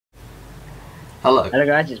Hello. Hello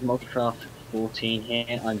guys, it's Multicraft14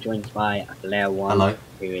 here. I'm joined by Layer1, Hello.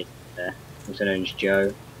 who is also known as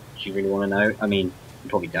Joe. If you really want to know, I mean, you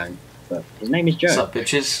probably don't, but his name is Joe. What's up,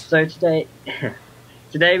 bitches? So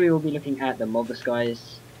today we will be looking at the Mob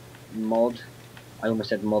Disguise mod. I almost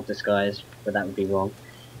said Mod Disguise, but that would be wrong.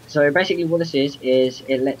 So basically what this is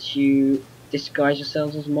it lets you disguise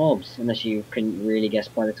yourselves as mobs, unless you couldn't really guess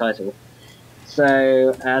by the title.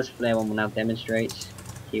 So, as Layer1 will now demonstrate,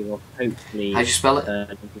 he will hopefully how'd you spell it? turn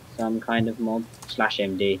into some kind of mob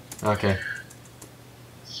 /MD. Okay.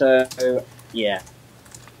 So, yeah.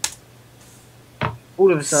 All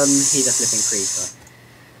of a sudden, he's a flipping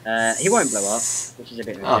creeper. He won't blow up, which is a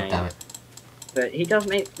bit of a shame. Oh, damn it. But he does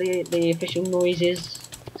make the official noises.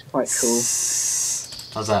 It's quite cool.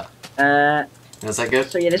 How's that? Is that good?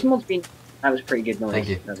 So yeah, this mod's been... That was pretty good noise. Thank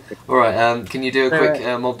you. That was a pretty... Alright, can you do a quick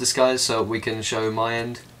mob disguise so we can show my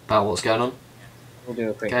end about what's going on? We'll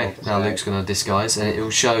do a quick Okay, mob disguise. now Luke's going to disguise and it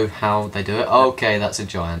will show how they do it. Okay, that's a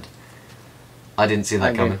giant. I didn't see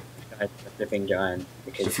that coming. A flipping giant.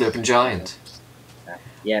 It's a flipping giant.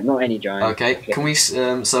 Yeah, not any giant. Okay, can we,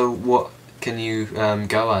 so what can you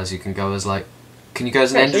go as? You can go as like, can you go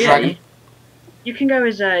as an Ender Dragon? You can go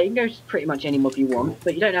as, you can go as pretty much any mob you want,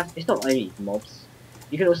 but you don't have, it's not only mobs.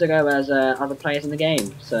 You can also go as other players in the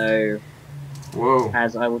game, so... Whoa.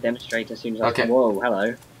 As I will demonstrate as soon as I Okay. can. Whoa,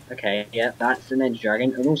 hello. Okay, yeah, that's an Ender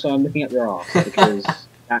Dragon, and also I'm looking up your arse, because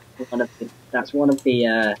that's one of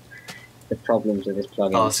the problems with this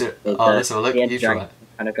plugin. Oh, so, let's have a look, the Ender you try Dragon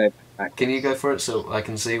it. kind of go back. Can you go for it so I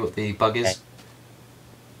can see what the bug is? Okay.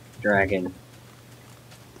 Dragon.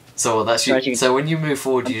 So that's you. So when you move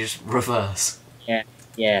forward, you just reverse. Yeah.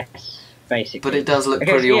 Yes. Basically. But it does look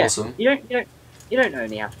Okay, pretty so yeah, awesome. You don't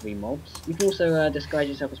only have to be mobs. You can also disguise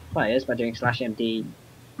yourself as players by doing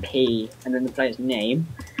 /MDP and then the player's name.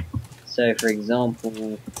 So, for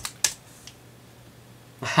example,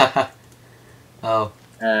 Oh.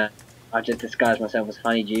 I just disguised myself as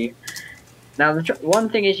Honeydew. Now, the one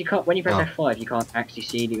thing is, you can't when you press F5, you can't actually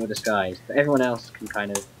see that you're disguised, but everyone else can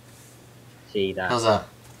kind of see that. How's that?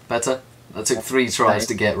 Better? That took 3 tries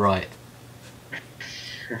to get right.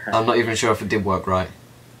 I'm not even sure if it did work right.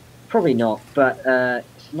 Probably not, but it's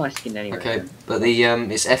a nice skin anyway. Okay, but the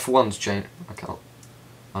it's F1's chain. I can't.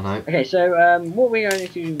 I know. Okay, so what we're going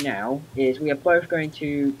to do now is we are both going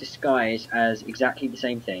to disguise as exactly the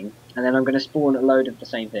same thing, and then I'm going to spawn a load of the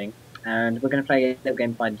same thing, and we're going to play a little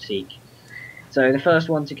game of hide and seek. So the first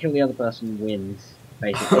one to kill the other person wins,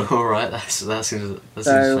 basically. Alright, that seems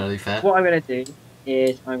fairly fair. What I'm going to do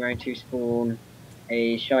is I'm going to spawn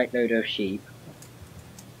a shite load of sheep.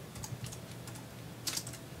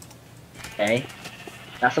 Okay,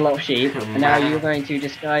 that's a lot of sheep, and now you're going to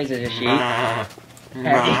disguise as a sheep. Okay.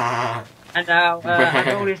 And now our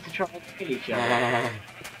goal is to try and kill each other.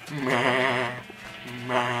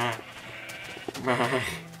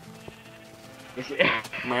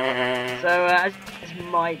 So this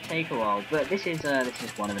might take a while, but this is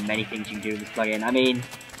one of the many things you can do with this plugin. I mean,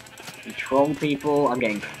 you troll people. I'm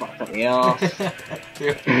getting fucked up the arse. I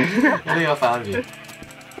think I found you.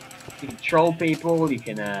 You can troll people. You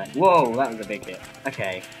can. Whoa, that was a big hit.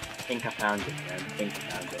 Okay, I think I found it. Then. I think I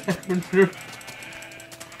found it.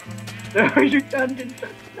 No, you turned into...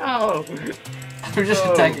 No! I'm just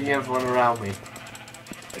attacking everyone around me.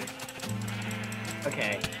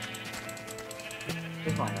 Okay.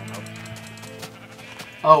 Goodbye, Arnold.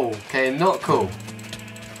 Oh, okay, not cool.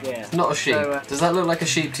 Yeah. It's not a sheep. So, does that look like a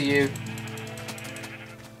sheep to you?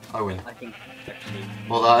 I win. I think actually...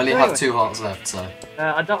 Well, I only have 2 hearts left, so...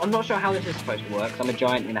 I'm not sure how this is supposed to work, 'cause I'm a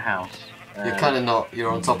giant in a house. You're kind of not.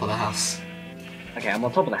 You're on top of the house. Okay, I'm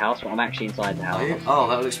on top of the house, but I'm actually inside the house. Are you? Oh,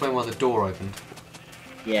 that will explain why the door opened.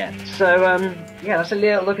 Yeah. So, yeah, that's a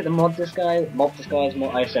little look at the Mob Disguise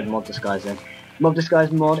mod. I said Mod Disguise then. Mob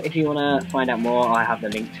Disguise mod. If you want to find out more, I have the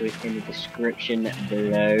link to it in the description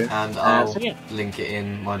below. And I'll so, yeah. link it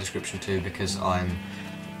in my description too, because I'm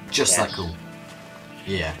just that cool.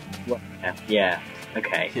 Yeah. Well, yeah.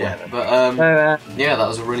 Okay. Yeah, whatever. but So, yeah, that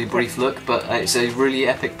was a really brief look, but it's a really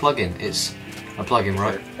epic plugin. It's a plugin,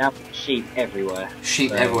 right? Now sheep everywhere.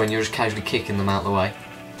 Sheep everywhere, and you're just casually kicking them out of the way.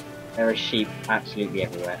 There are sheep absolutely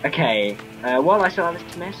everywhere. Okay, while I sort out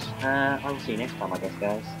this mess, I will see you next time, I guess,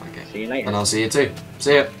 guys. Okay. See you later. And I'll see you too.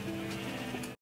 See ya.